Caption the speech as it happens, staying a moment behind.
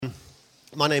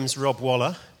My name's Rob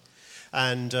Waller,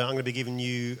 and I'm going to be giving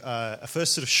you a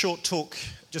first sort of short talk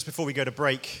just before we go to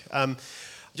break.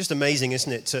 Just amazing,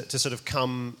 isn't it, to sort of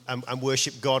come and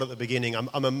worship God at the beginning.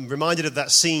 I'm reminded of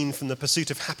that scene from The Pursuit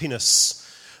of Happiness,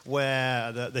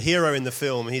 where the hero in the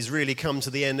film, he's really come to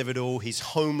the end of it all. He's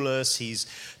homeless, he's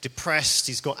depressed,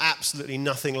 he's got absolutely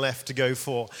nothing left to go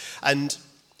for. And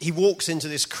he walks into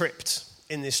this crypt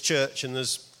in this church, and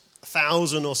there's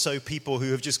 1,000 or so people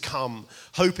who have just come,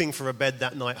 hoping for a bed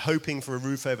that night, hoping for a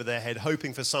roof over their head,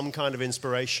 hoping for some kind of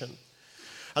inspiration.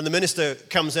 And the minister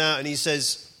comes out and he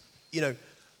says,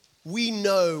 we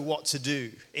know what to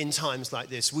do in times like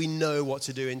this. We know what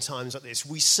to do in times like this.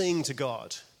 We sing to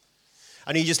God.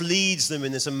 And he just leads them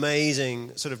in this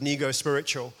amazing sort of Negro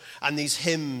spiritual and these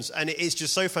hymns. And it is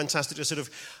just so fantastic to sort of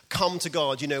come to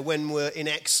God, when we're in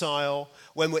exile,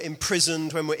 when we're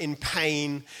imprisoned, when we're in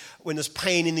pain, when there's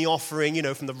pain in the offering,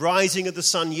 from the rising of the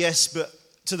sun, yes, but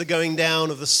to the going down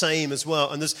of the same as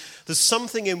well. And there's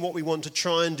something in what we want to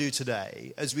try and do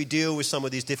today as we deal with some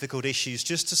of these difficult issues,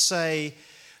 just to say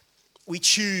we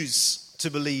choose to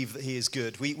believe that he is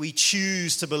good. We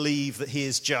choose to believe that he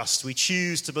is just. We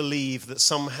choose to believe that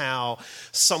somehow,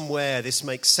 somewhere this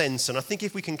makes sense. And I think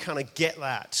if we can kind of get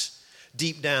that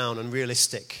deep down and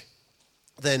realistic,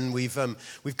 then we've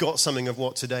got something of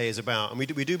what today is about. And we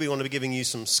want to be giving you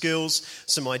some skills,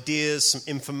 some ideas, some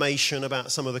information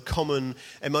about some of the common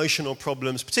emotional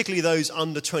problems, particularly those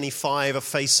under 25 are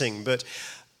facing. But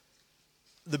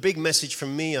the big message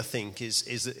from me, I think, is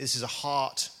that this is a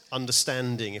heart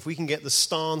understanding. If we can get the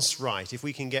stance right, if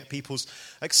we can get people's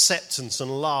acceptance and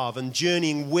love and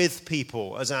journeying with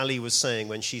people, as Ali was saying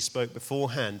when she spoke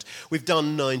beforehand, we've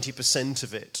done 90%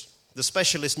 of it. The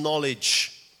specialist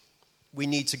knowledge, we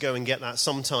need to go and get that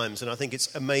sometimes, and I think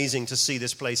it's amazing to see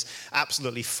this place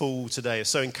absolutely full today. I'm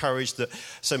so encouraged that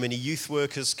so many youth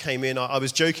workers came in. I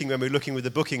was joking when we were looking with the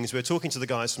bookings. We were talking to the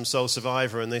guys from Soul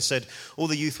Survivor, and they said all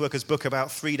the youth workers book about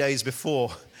 3 days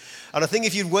before. And I think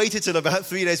if you'd waited till about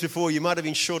 3 days before, you might have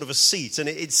been short of a seat. And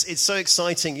it's so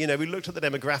exciting. We looked at the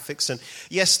demographics, and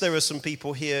yes, there are some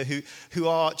people here who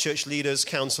are church leaders,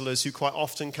 counselors, who quite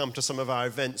often come to some of our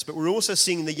events. But we're also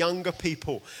seeing the younger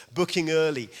people booking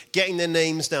early, getting their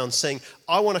names down, saying,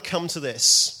 I want to come to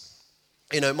this.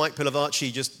 Mike Pilavachi,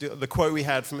 just the quote we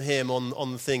had from him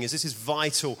on the thing is, this is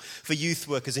vital for youth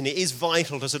workers, and it is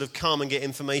vital to sort of come and get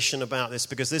information about this,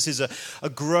 because this is a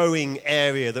growing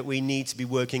area that we need to be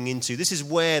working into. This is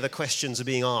where the questions are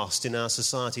being asked in our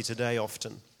society today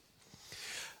often.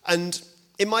 And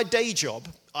in my day job,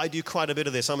 I do quite a bit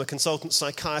of this. I'm a consultant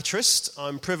psychiatrist.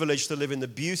 I'm privileged to live in the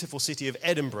beautiful city of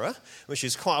Edinburgh, which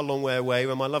is quite a long way away,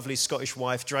 where my lovely Scottish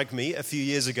wife dragged me a few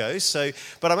years ago.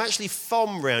 But I'm actually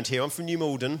from around here. I'm from New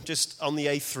Malden, just on the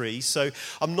A3. So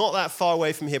I'm not that far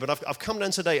away from here, but I've come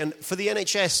down today. And for the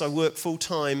NHS, I work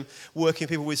full-time working with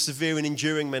people with severe and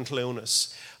enduring mental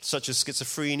illness, such as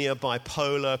schizophrenia,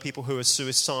 bipolar, people who are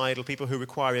suicidal, people who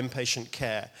require inpatient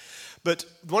care. But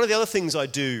one of the other things I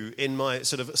do in my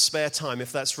sort of spare time,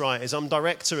 if that's right, is I'm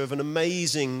director of an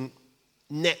amazing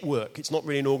network. It's not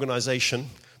really an organization,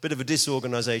 a bit of a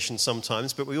disorganization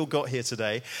sometimes, but we all got here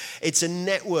today. It's a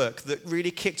network that really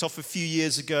kicked off a few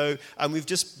years ago, and we've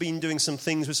just been doing some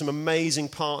things with some amazing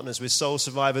partners, with Soul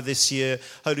Survivor this year,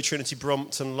 Holy Trinity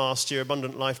Brompton last year,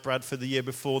 Abundant Life Bradford the year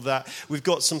before that. We've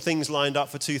got some things lined up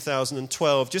for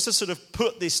 2012, just to sort of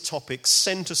put this topic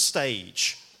center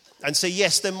stage and say,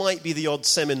 yes, there might be the odd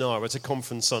seminar at a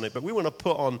conference on it, but we want to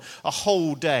put on a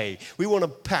whole day. We want to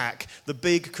pack the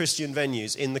big Christian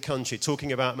venues in the country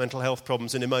talking about mental health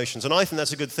problems and emotions. And I think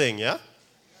that's a good thing, yeah?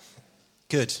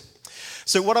 Good.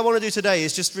 So what I want to do today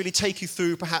is just really take you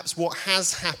through perhaps what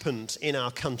has happened in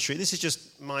our country. This is just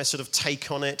my sort of take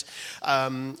on it,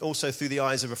 also through the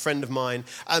eyes of a friend of mine.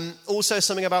 Also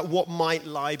something about what might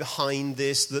lie behind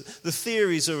this. The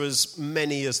theories are as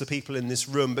many as the people in this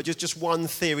room, but just one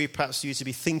theory perhaps for you to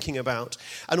be thinking about.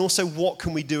 And also, what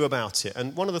can we do about it?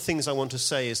 And one of the things I want to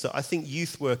say is that I think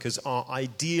youth workers are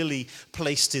ideally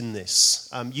placed in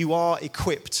this. You are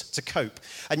equipped to cope.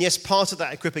 And yes, part of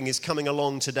that equipping is coming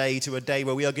along today to a day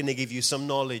where we are going to give you some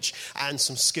knowledge and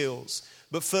some skills.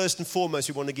 But first and foremost,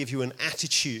 we want to give you an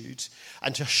attitude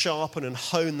and to sharpen and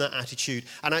hone that attitude.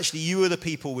 And actually, you are the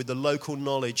people with the local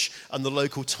knowledge and the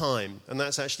local time. And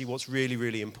that's actually what's really,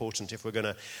 really important if we're going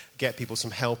to get people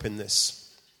some help in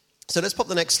this. So let's pop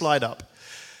the next slide up.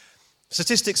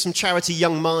 Statistics from charity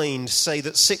Young Mind say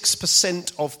that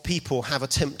 6% of people have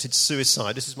attempted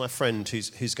suicide. This is my friend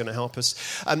who's going to help us.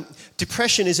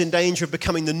 Depression is in danger of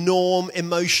becoming the norm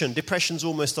emotion. Depression's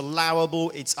almost allowable.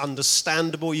 It's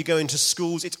understandable. You go into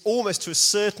schools. It's almost to a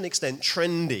certain extent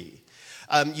trendy.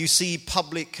 You see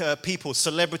public people,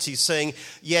 celebrities saying,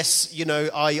 yes,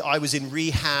 I was in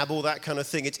rehab, all that kind of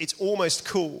thing. It's almost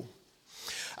cool.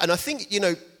 And I think,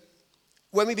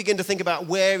 when we begin to think about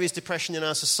where is depression in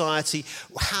our society,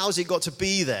 how's it got to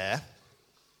be there,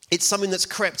 it's something that's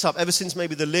crept up ever since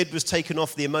maybe the lid was taken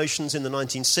off the emotions in the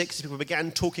 1960s. People began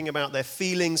talking about their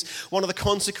feelings. One of the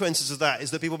consequences of that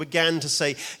is that people began to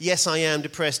say, yes, I am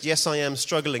depressed. Yes, I am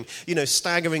struggling.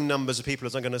 Staggering numbers of people,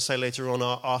 as I'm going to say later on,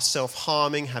 are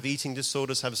self-harming, have eating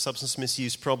disorders, have substance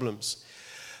misuse problems.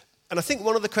 And I think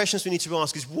one of the questions we need to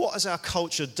ask is, what has our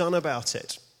culture done about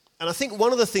it? And I think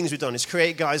one of the things we've done is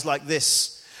create guys like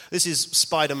this. This is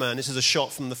Spider-Man. This is a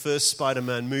shot from the first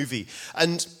Spider-Man movie.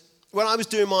 And when I was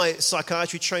doing my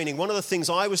psychiatry training, one of the things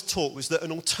I was taught was that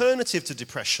an alternative to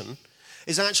depression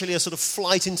is actually a sort of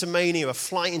flight into mania, a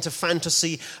flight into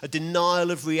fantasy, a denial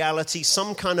of reality,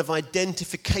 some kind of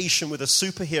identification with a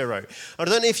superhero. I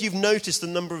don't know if you've noticed the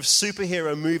number of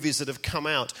superhero movies that have come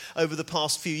out over the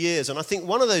past few years. And I think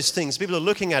one of those things, people are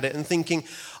looking at it and thinking,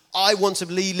 I want to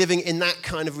be living in that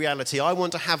kind of reality. I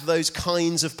want to have those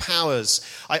kinds of powers.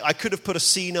 I could have put a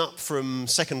scene up from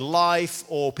Second Life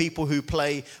or people who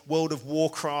play World of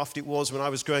Warcraft, it was when I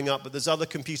was growing up, but there's other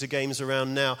computer games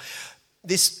around now.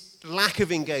 This lack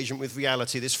of engagement with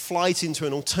reality, this flight into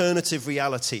an alternative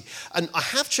reality. And I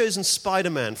have chosen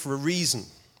Spider-Man for a reason.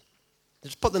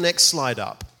 Just put the next slide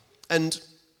up. And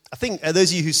I think,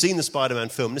 those of you who've seen the Spider-Man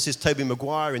film, this is Tobey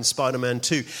Maguire in Spider-Man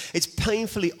 2, it's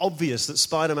painfully obvious that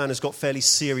Spider-Man has got fairly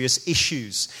serious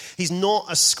issues. He's not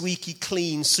a squeaky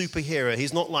clean superhero.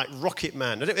 He's not like Rocket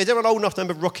Man. Is everyone old enough to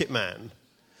remember Rocket Man?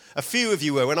 A few of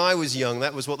you were. When I was young,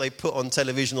 that was what they put on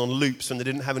television on loops when they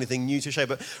didn't have anything new to show.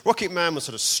 But Rocket Man was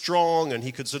sort of strong and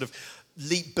he could sort of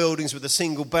leap buildings with a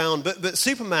single bound. But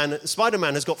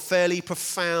Spider-Man has got fairly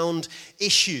profound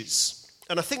issues.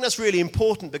 And I think that's really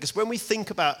important because when we think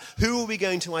about who are we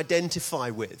going to identify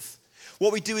with,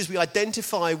 what we do is we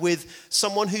identify with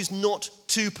someone who's not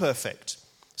too perfect,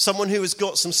 someone who has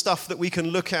got some stuff that we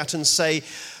can look at and say,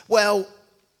 well,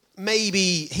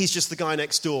 maybe he's just the guy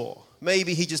next door.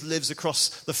 Maybe he just lives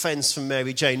across the fence from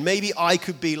Mary Jane. Maybe I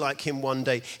could be like him one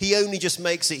day. He only just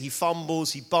makes it. He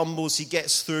fumbles, he bumbles, he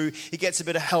gets through. He gets a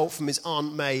bit of help from his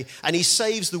Aunt May. And he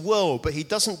saves the world, but he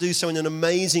doesn't do so in an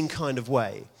amazing kind of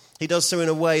way. He does so in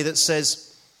a way that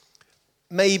says,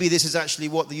 maybe this is actually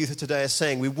what the youth of today are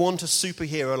saying. We want a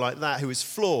superhero like that who is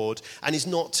flawed and is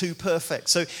not too perfect.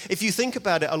 So if you think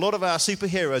about it, a lot of our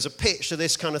superheroes are pitched to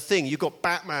this kind of thing. You've got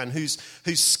Batman who's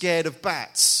scared of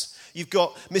bats. You've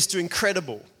got Mr.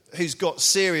 Incredible who's got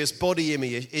serious body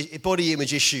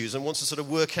image issues and wants to sort of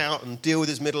work out and deal with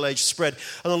his middle-aged spread.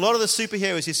 And a lot of the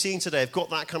superheroes you're seeing today have got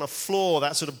that kind of flaw,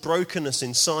 that sort of brokenness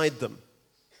inside them.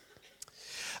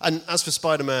 And as for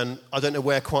Spider-Man, I don't know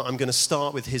where quite I'm going to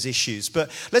start with his issues. But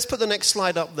let's put the next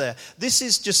slide up there. This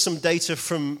is just some data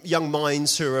from Young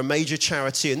Minds, who are a major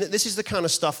charity. And this is the kind of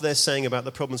stuff they're saying about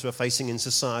the problems we're facing in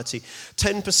society.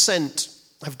 10%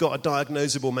 have got a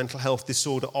diagnosable mental health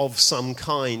disorder of some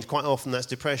kind. Quite often that's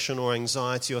depression or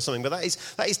anxiety or something. But that is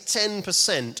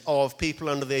 10% of people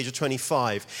under the age of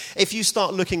 25. If you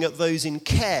start looking at those in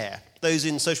care, those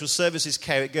in social services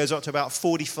care, it goes up to about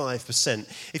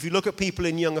 45%. If you look at people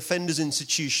in young offenders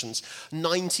institutions,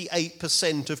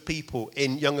 98% of people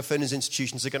in young offenders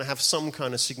institutions are going to have some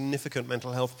kind of significant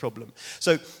mental health problem.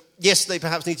 So yes, they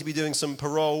perhaps need to be doing some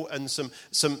parole and some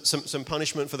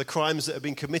punishment for the crimes that have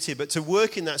been committed, but to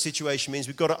work in that situation means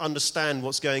we've got to understand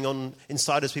what's going on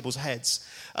inside those people's heads.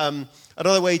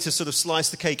 Another way to sort of slice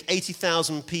the cake,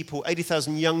 80,000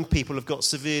 young people have got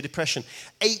severe depression.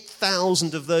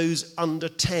 8,000 of those under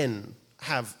 10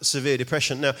 have severe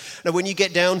depression. Now, when you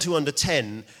get down to under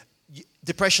 10,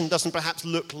 depression doesn't perhaps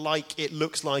look like it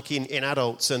looks like in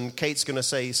adults, and Kate's going to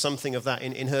say something of that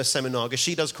in her seminar, because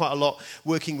she does quite a lot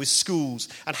working with schools.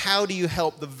 And how do you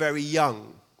help the very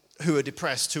young who are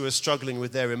depressed, who are struggling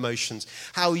with their emotions?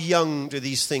 How young do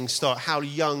these things start? How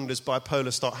young does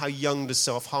bipolar start? How young does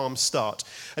self-harm start?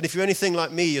 And if you're anything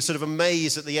like me, you're sort of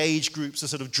amazed that the age groups are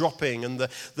sort of dropping and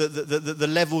the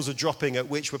levels are dropping at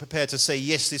which we're prepared to say,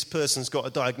 yes, this person's got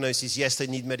a diagnosis, yes, they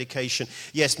need medication,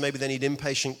 yes, maybe they need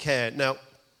inpatient care. Now,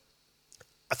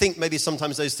 I think maybe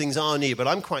sometimes those things are needed, but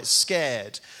I'm quite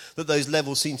scared that those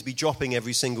levels seem to be dropping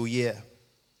every single year.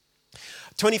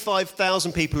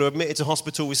 25,000 people are admitted to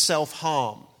hospital with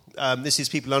self-harm. This is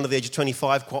people under the age of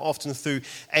 25, quite often through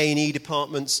A&E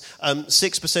departments.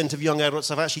 6% of young adults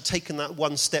have actually taken that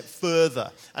one step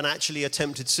further and actually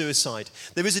attempted suicide.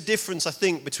 There is a difference, I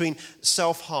think, between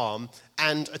self-harm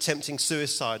and attempting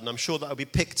suicide, and I'm sure that will be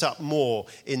picked up more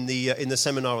in the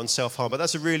seminar on self-harm. But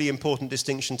that's a really important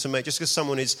distinction to make. Just because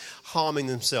someone is harming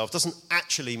themselves doesn't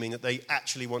actually mean that they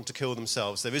actually want to kill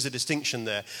themselves. There is a distinction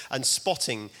there, and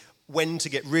spotting when to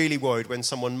get really worried when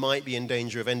someone might be in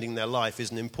danger of ending their life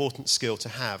is an important skill to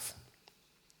have.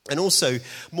 And also,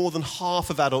 more than half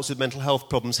of adults with mental health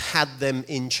problems had them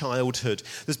in childhood.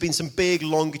 There's been some big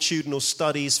longitudinal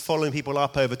studies following people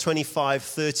up over 25,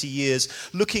 30 years,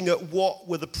 looking at what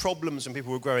were the problems when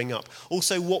people were growing up.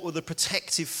 Also, what were the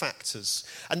protective factors.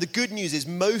 And the good news is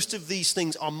most of these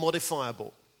things are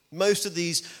modifiable. Most of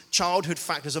these childhood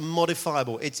factors are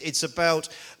modifiable. It's about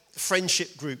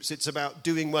friendship groups, it's about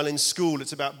doing well in school,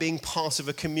 it's about being part of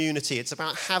a community, it's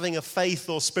about having a faith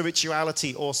or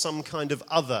spirituality or some kind of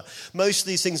other. Most of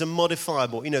these things are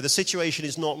modifiable. The situation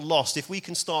is not lost. If we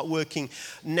can start working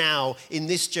now in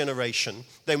this generation,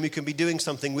 then we can be doing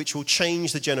something which will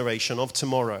change the generation of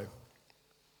tomorrow.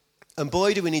 And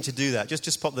boy, do we need to do that.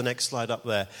 Just pop the next slide up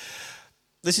there.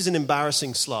 This is an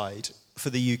embarrassing slide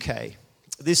for the UK.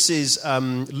 This is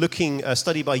a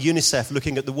study by UNICEF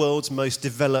looking at the world's most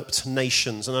developed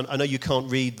nations. And I know you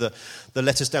can't read the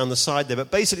letters down the side there,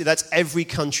 but basically that's every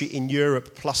country in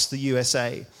Europe plus the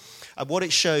USA. And what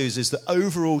it shows is that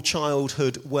overall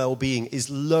childhood well-being is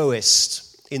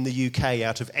lowest in the UK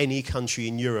out of any country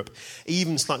in Europe,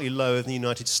 even slightly lower than the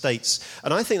United States.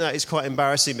 And I think that is quite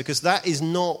embarrassing because that is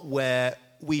not where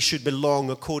we should belong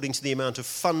according to the amount of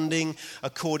funding,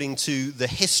 according to the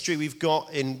history we've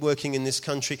got in working in this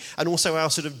country, and also our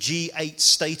sort of G8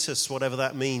 status, whatever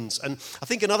that means. And I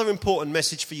think another important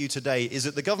message for you today is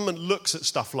that the government looks at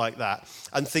stuff like that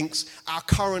and thinks our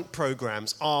current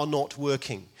programs are not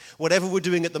working. Whatever we're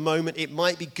doing at the moment, it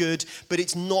might be good, but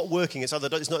it's not working. It's not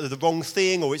the wrong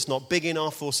thing, or it's not big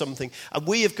enough or something. And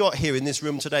we have got here in this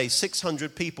room today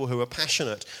 600 people who are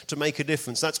passionate to make a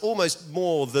difference. That's almost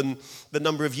more than the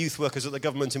number of youth workers that the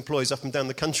government employs up and down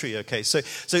the country. Okay, so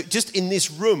just in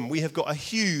this room, we have got a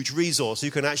huge resource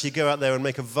who can actually go out there and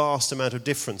make a vast amount of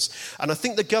difference. And I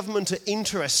think the government are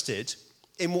interested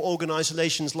in what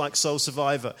organisations like Soul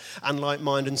Survivor and like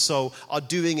Mind and Soul are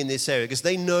doing in this area, because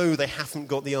they know they haven't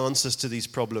got the answers to these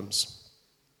problems.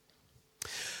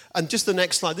 And just the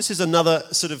next slide, this is another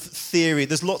sort of theory.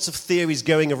 There's lots of theories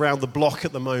going around the block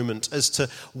at the moment as to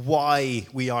why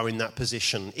we are in that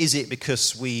position. Is it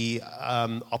because we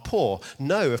are poor?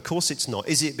 No, of course it's not.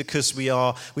 Is it because we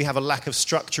have a lack of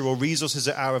structure or resources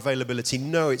at our availability?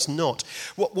 No, it's not.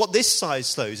 What this slide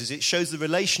shows is it shows the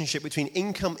relationship between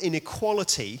income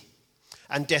inequality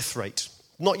and death rate.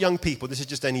 Not young people, this is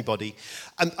just anybody.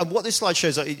 And what this slide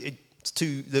shows,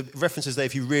 to the references there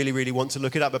if you really, really want to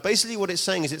look it up. But basically what it's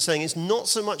saying is it's not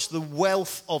so much the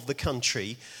wealth of the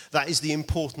country that is the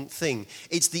important thing.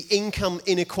 It's the income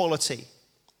inequality.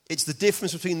 It's the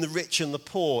difference between the rich and the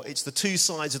poor. It's the two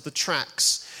sides of the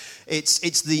tracks. It's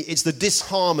the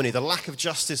disharmony, the lack of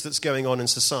justice that's going on in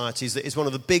societies that is one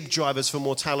of the big drivers for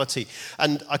mortality.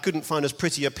 And I couldn't find as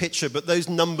pretty a picture, but those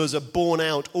numbers are borne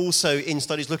out also in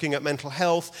studies looking at mental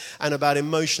health and about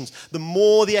emotions. The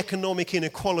more the economic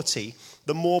inequality,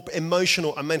 the more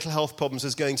emotional and mental health problems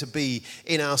there's going to be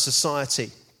in our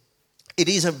society. It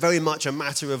is very much a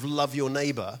matter of love your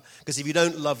neighbour, because if you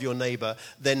don't love your neighbour,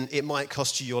 then it might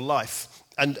cost you your life.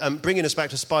 And bringing us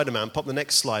back to Spider-Man, pop the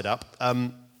next slide up.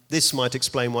 This might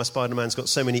explain why Spider-Man's got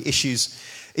so many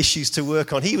issues to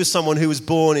work on. He was someone who was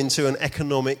born into an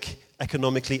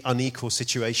economically unequal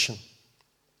situation.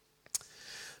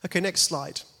 Okay, next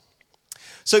slide.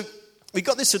 So we've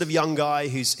got this sort of young guy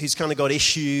who's kind of got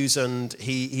issues, and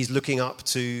he's looking up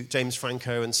to James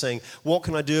Franco and saying, what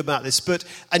can I do about this?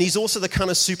 And he's also the kind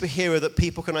of superhero that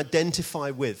people can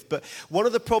identify with. But one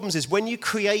of the problems is when you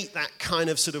create that kind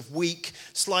of sort of weak,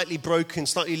 slightly broken,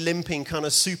 slightly limping kind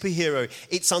of superhero,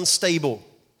 it's unstable.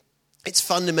 It's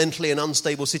fundamentally an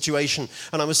unstable situation.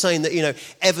 And I was saying that,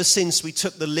 ever since we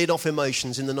took the lid off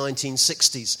emotions in the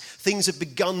 1960s, things have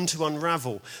begun to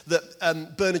unravel.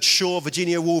 That Bernard Shaw,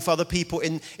 Virginia Woolf, other people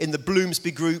in the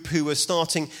Bloomsbury group who were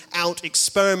starting out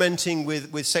experimenting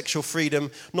with sexual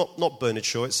freedom, not Bernard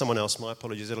Shaw, it's someone else, my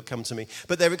apologies, it'll come to me.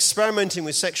 But they're experimenting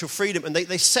with sexual freedom, and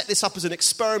they set this up as an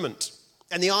experiment.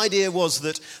 And the idea was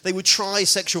that they would try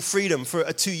sexual freedom for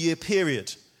a 2-year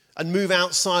period and move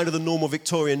outside of the normal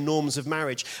Victorian norms of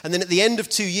marriage. And then at the end of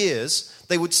 2 years,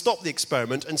 they would stop the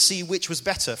experiment and see which was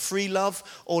better, free love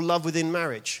or love within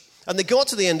marriage. And they got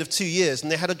to the end of 2 years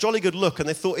and they had a jolly good look and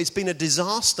they thought, it's been a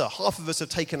disaster. Half of us have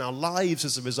taken our lives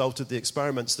as a result of the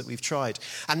experiments that we've tried.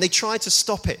 And they tried to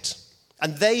stop it.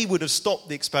 And they would have stopped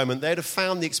the experiment. They'd have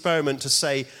found the experiment to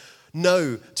say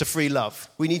no to free love.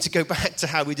 We need to go back to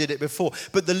how we did it before.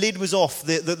 But the lid was off.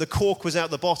 The cork was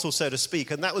out the bottle, so to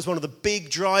speak. And that was one of the big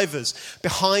drivers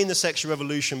behind the sexual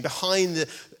revolution, behind the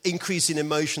increase in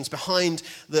emotions, behind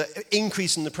the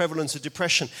increase in the prevalence of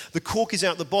depression. The cork is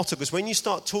out the bottle because when you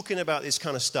start talking about this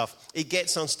kind of stuff, it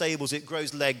gets unstable, it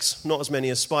grows legs, not as many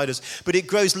as spiders, but it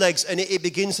grows legs and it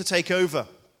begins to take over.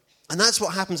 And that's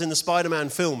what happens in the Spider-Man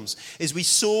films, is we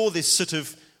saw this sort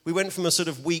of, we went from a sort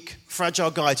of weak,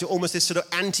 fragile guy to almost this sort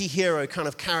of anti-hero kind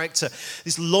of character,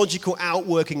 this logical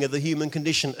outworking of the human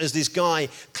condition as this guy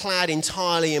clad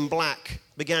entirely in black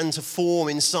began to form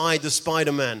inside the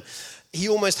Spider-Man. He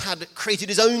almost had created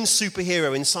his own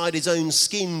superhero inside his own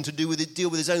skin to deal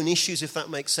with his own issues, if that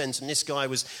makes sense. And this guy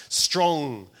was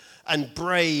strong and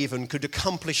brave and could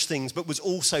accomplish things, but was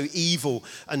also evil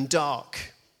and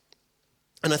dark.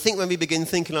 And I think when we begin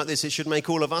thinking like this, it should make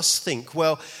all of us think,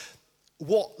 well,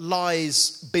 what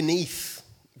lies beneath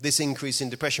this increase in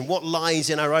depression? What lies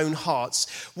in our own hearts?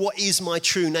 What is my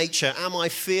true nature? Am I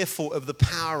fearful of the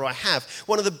power I have?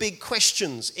 One of the big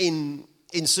questions in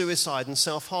suicide and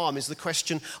self-harm is the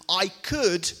question, I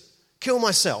could kill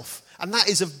myself. And that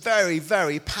is a very,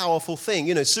 very powerful thing.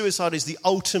 You know, suicide is the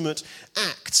ultimate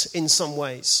act in some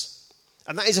ways.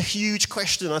 And that is a huge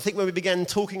question. I think when we began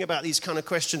talking about these kind of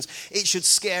questions, it should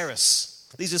scare us.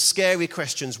 These are scary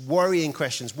questions, worrying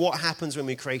questions. What happens when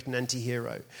we create an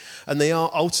anti-hero? And they are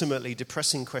ultimately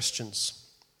depressing questions.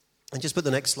 And just put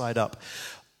the next slide up.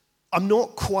 I'm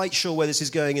not quite sure where this is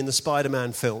going in the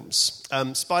Spider-Man films.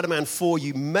 Spider-Man 4,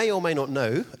 you may or may not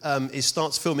know, it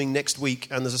starts filming next week,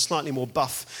 and there's a slightly more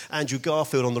buff Andrew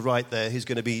Garfield on the right there who's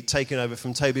going to be taken over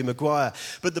from Tobey Maguire.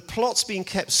 But the plot's being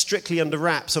kept strictly under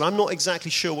wraps, and I'm not exactly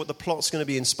sure what the plot's going to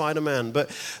be in Spider-Man, but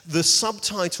the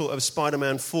subtitle of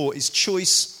Spider-Man 4 is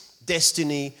Choice,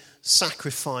 Destiny,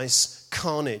 Sacrifice,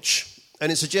 Carnage.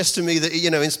 And it suggests to me that,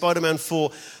 you know, in Spider-Man 4,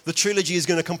 the trilogy is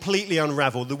going to completely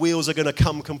unravel. The wheels are going to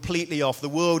come completely off. The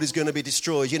world is going to be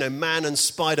destroyed. You know, man and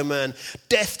Spider-Man,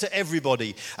 death to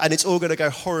everybody. And it's all going to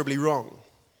go horribly wrong.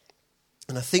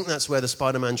 And I think that's where the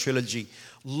Spider-Man trilogy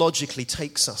logically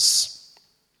takes us.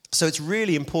 So it's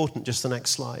really important, just the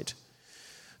next slide,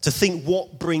 to think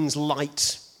what brings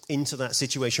light into that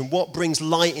situation. What brings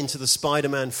light into the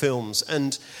Spider-Man films?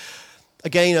 And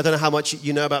again, I don't know how much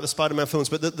you know about the Spider-Man films,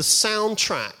 but the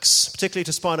soundtracks, particularly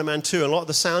to Spider-Man 2, a lot of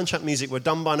the soundtrack music were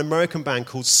done by an American band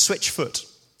called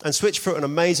Switchfoot. And Switchfoot are an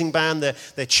amazing band.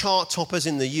 They're chart toppers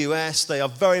in the US. They are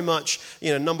very much,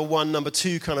 you know, number one, number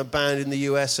two kind of band in the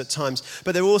US at times.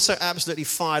 But they're also absolutely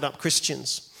fired up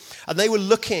Christians. And they were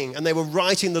looking and they were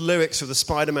writing the lyrics of the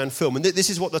Spider-Man film. And this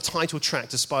is what the title track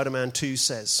to Spider-Man 2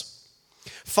 says.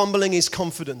 Fumbling his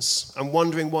confidence and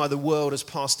wondering why the world has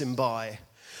passed him by.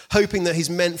 Hoping that he's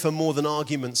meant for more than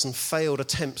arguments and failed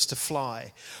attempts to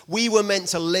fly. We were meant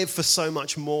to live for so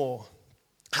much more.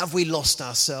 Have we lost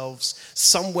ourselves?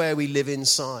 Somewhere we live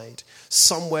inside.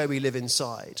 Somewhere we live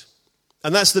inside.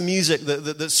 And that's the music that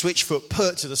Switchfoot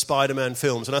put to the Spider-Man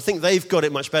films. And I think they've got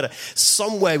it much better.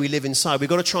 Somewhere we live inside. We've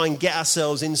got to try and get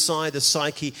ourselves inside the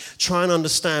psyche, try and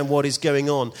understand what is going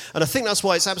on. And I think that's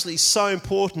why it's absolutely so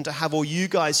important to have all you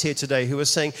guys here today who are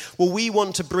saying, well, we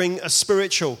want to bring a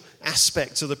spiritual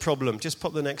aspect to the problem. Just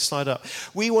pop the next slide up.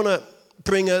 We want to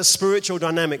bring a spiritual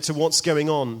dynamic to what's going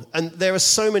on. And there are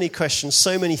so many questions,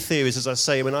 so many theories, as I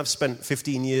say. I mean, I've spent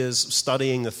 15 years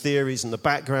studying the theories and the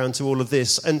background to all of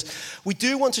this. And we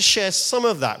do want to share some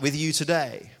of that with you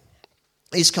today.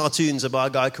 These cartoons are by a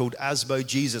guy called Asbo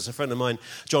Jesus, a friend of mine,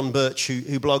 John Birch,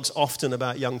 who blogs often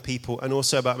about young people and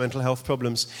also about mental health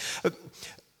problems.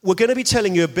 We're going to be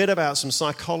telling you a bit about some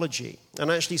psychology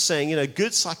and actually saying, you know,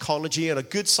 good psychology and a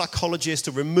good psychologist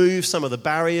to remove some of the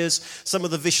barriers, some of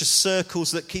the vicious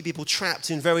circles that keep people trapped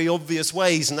in very obvious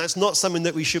ways. And that's not something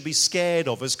that we should be scared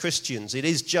of as Christians. It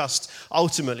is just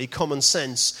ultimately common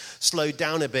sense slowed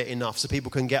down a bit enough so people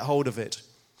can get hold of it.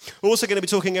 We're also going to be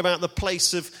talking about the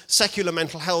place of secular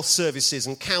mental health services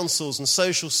and councils and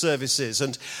social services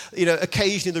and, you know,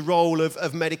 occasionally the role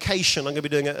of medication. I'm going to be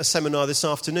doing a seminar this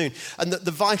afternoon. And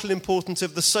the vital importance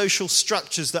of the social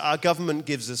structures that our government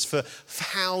gives us for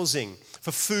housing,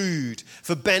 for food,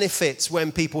 for benefits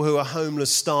when people who are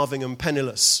homeless, starving and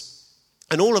penniless.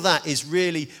 And all of that is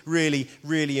really, really,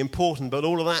 really important. But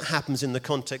all of that happens in the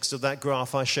context of that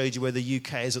graph I showed you where the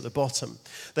UK is at the bottom.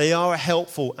 They are a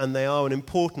helpful and they are an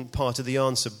important part of the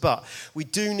answer. But we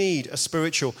do need a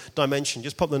spiritual dimension.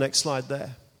 Just pop the next slide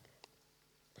there.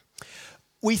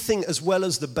 we think as well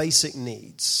as the basic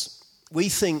needs, we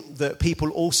think that people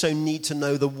also need to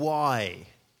know the why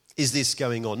is this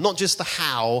going on. Not just the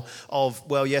how of,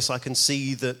 well, yes, I can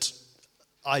see that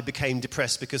I became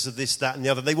depressed because of this, that, and the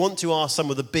other. They want to ask some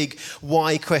of the big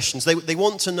why questions. They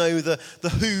want to know the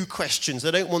who questions.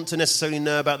 They don't want to necessarily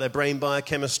know about their brain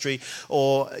biochemistry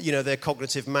or, their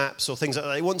cognitive maps or things like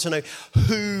that. They want to know,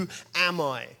 who am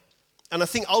I? And I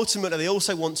think ultimately they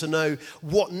also want to know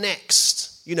what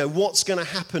next. What's going to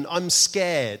happen? I'm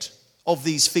scared of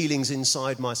these feelings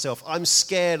inside myself. I'm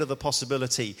scared of the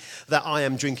possibility that I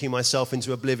am drinking myself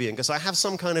into oblivion because I have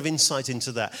some kind of insight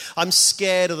into that. I'm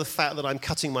scared of the fact that I'm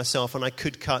cutting myself and I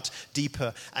could cut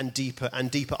deeper and deeper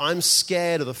and deeper. I'm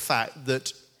scared of the fact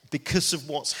that because of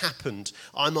what's happened,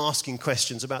 I'm asking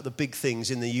questions about the big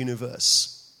things in the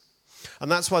universe.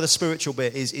 And that's why the spiritual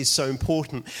bit is so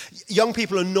important. Young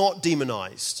people are not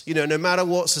demonized. No matter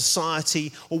what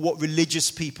society or what religious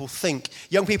people think,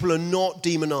 young people are not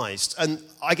demonized. And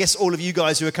I guess all of you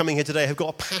guys who are coming here today have got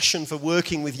a passion for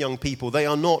working with young people. They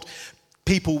are not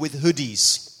people with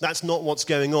hoodies. That's not what's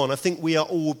going on. I think we are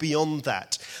all beyond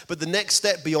that. But the next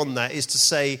step beyond that is to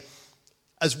say,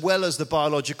 as well as the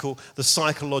biological, the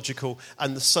psychological,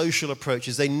 and the social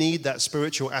approaches, they need that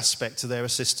spiritual aspect to their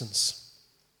assistance.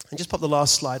 And just pop the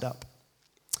last slide up.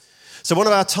 So one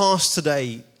of our tasks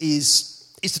today is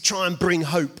to try and bring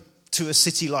hope to a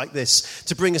city like this,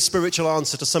 to bring a spiritual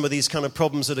answer to some of these kind of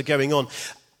problems that are going on.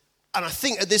 And I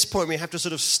think at this point we have to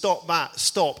sort of stop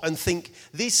and think,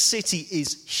 this city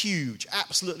is huge,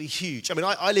 absolutely huge. I mean,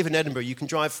 I live in Edinburgh. You can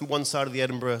drive from one side of the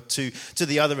Edinburgh to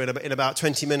the other in about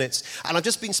 20 minutes. And I've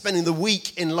just been spending the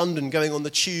week in London going on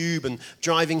the tube and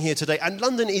driving here today. And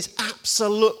London is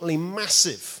absolutely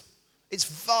massive. It's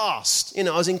vast. I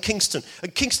was in Kingston.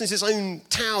 And Kingston is its own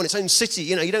town, its own city.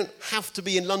 You don't have to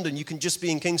be in London. You can just be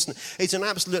in Kingston. It's an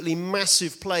absolutely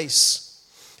massive place.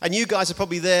 And you guys are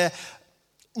probably there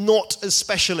not as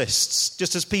specialists,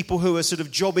 just as people who are sort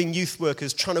of jobbing youth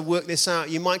workers trying to work this out.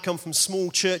 You might come from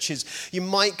small churches. You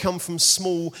might come from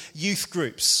small youth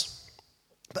groups.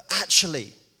 But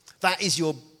actually, that is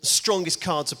your strongest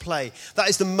card to play. That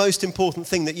is the most important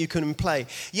thing that you can play.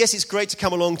 Yes, it's great to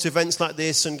come along to events like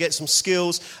this and get some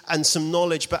skills and some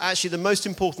knowledge, but actually the most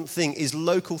important thing is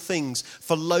local things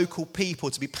for local people,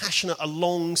 to be passionate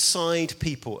alongside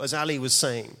people, as Ali was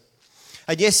saying.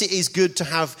 And yes, it is good to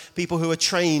have people who are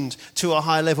trained to a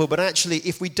high level, but actually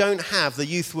if we don't have the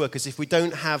youth workers, if we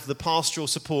don't have the pastoral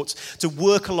supports to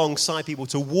work alongside people,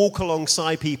 to walk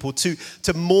alongside people, to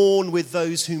mourn with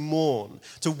those who mourn,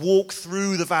 to walk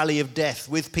through the valley of death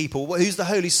with people. Who's the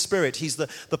Holy Spirit? He's the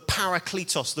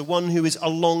Parakletos, the one who is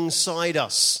alongside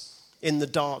us in the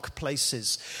dark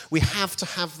places. We have to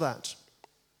have that.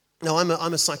 Now,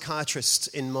 I'm a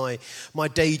psychiatrist in my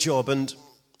day job, and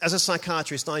as a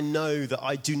psychiatrist, I know that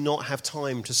I do not have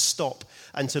time to stop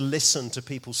and to listen to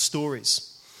people's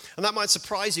stories. And that might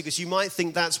surprise you because you might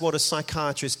think that's what a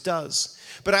psychiatrist does.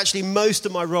 But actually, most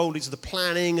of my role is the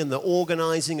planning and the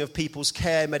organizing of people's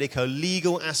care,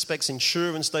 medico-legal aspects,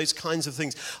 insurance, those kinds of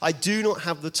things. I do not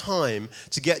have the time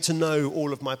to get to know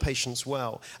all of my patients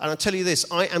well. And I'll tell you this,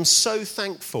 I am so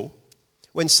thankful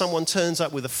when someone turns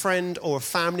up with a friend or a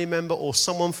family member or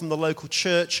someone from the local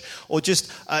church or just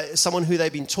someone who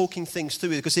they've been talking things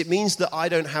through, because it means that I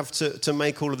don't have to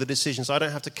make all of the decisions. I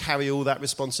don't have to carry all that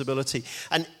responsibility.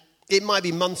 And it might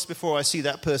be months before I see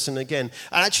that person again.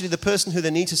 And actually the person who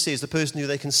they need to see is the person who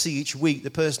they can see each week,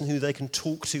 the person who they can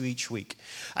talk to each week.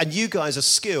 And you guys are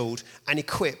skilled and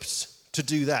equipped to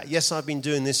do that. Yes, I've been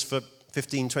doing this for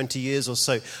 15, 20 years or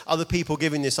so. Other people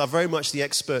giving this are very much the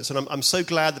experts, and I'm so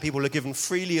glad that people are given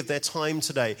freely of their time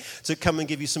today to come and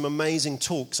give you some amazing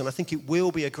talks, and I think it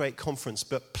will be a great conference,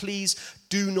 but please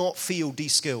do not feel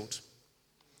de-skilled.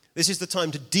 This is the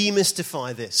time to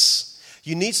demystify this.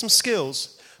 You need some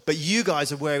skills, but you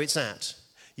guys are where it's at.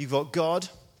 You've got God,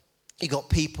 you've got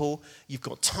people, you've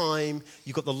got time,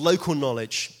 you've got the local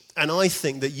knowledge. And I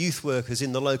think that youth workers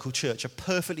in the local church are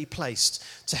perfectly placed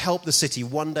to help the city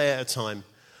one day at a time,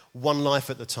 one life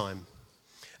at a time,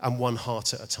 and one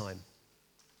heart at a time.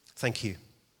 Thank you.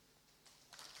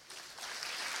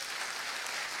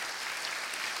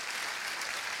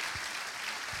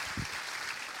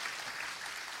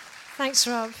 Thanks,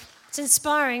 Rob. It's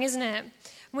inspiring, isn't it?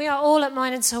 We are all at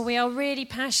Mind and Soul. We are really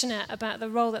passionate about the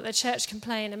role that the church can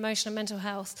play in emotional and mental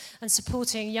health and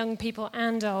supporting young people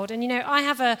and old. And, I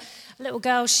have a little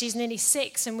girl, she's nearly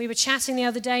 6, and we were chatting the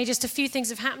other day. Just a few things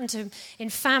have happened in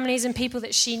families and people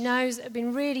that she knows that have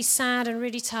been really sad and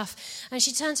really tough. And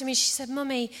she turned to me and she said,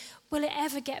 "Mummy, will it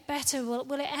ever get better?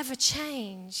 Will it ever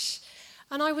change?"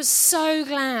 And I was so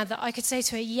glad that I could say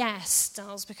to her, yes,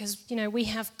 dolls, because, we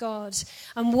have God.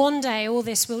 And one day all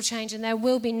this will change and there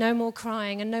will be no more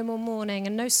crying and no more mourning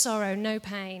and no sorrow, no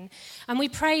pain. And we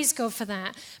praise God for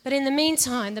that. But in the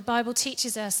meantime, the Bible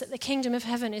teaches us that the kingdom of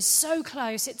heaven is so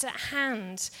close, it's at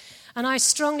hand. And I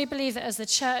strongly believe that as the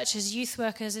church, as youth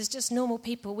workers, as just normal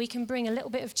people, we can bring a little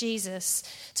bit of Jesus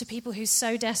to people who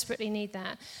so desperately need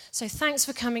that. So thanks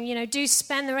for coming. Do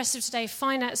spend the rest of today,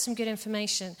 find out some good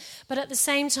information. But at the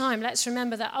same time, let's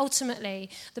remember that ultimately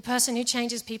the person who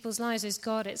changes people's lives is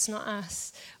God, it's not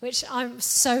us, which I'm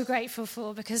so grateful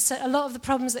for, because a lot of the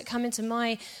problems that come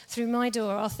through my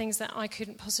door are things that I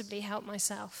couldn't possibly help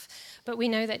myself. But we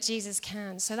know that Jesus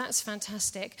can, so that's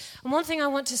fantastic. And one thing I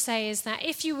want to say is that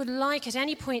if you would like at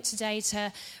any point today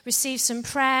to receive some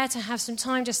prayer, to have some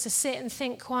time just to sit and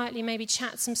think quietly, maybe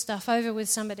chat some stuff over with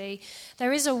somebody,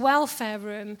 there is a welfare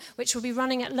room which will be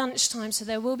running at lunchtime, so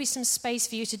there will be some space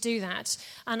for you to do that.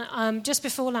 And just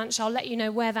before lunch, I'll let you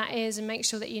know where that is and make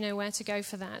sure that you know where to go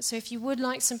for that. So if you would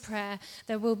like some prayer,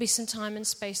 there will be some time and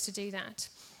space to do that.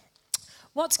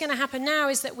 What's going to happen now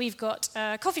is that we've got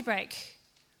a coffee break.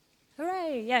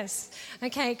 Hooray, yes.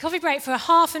 Okay, coffee break for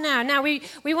half an hour. Now, we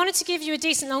wanted to give you a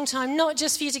decent long time, not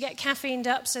just for you to get caffeined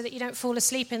up so that you don't fall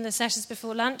asleep in the sessions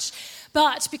before lunch,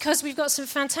 but because we've got some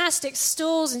fantastic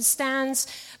stalls and stands,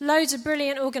 loads of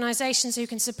brilliant organisations who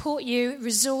can support you,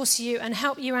 resource you, and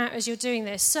help you out as you're doing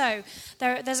this. So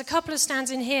there's a couple of stands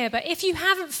in here, but if you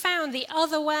haven't found the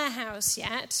other warehouse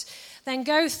yet, then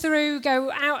go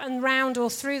out and round or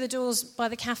through the doors by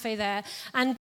the cafe there, and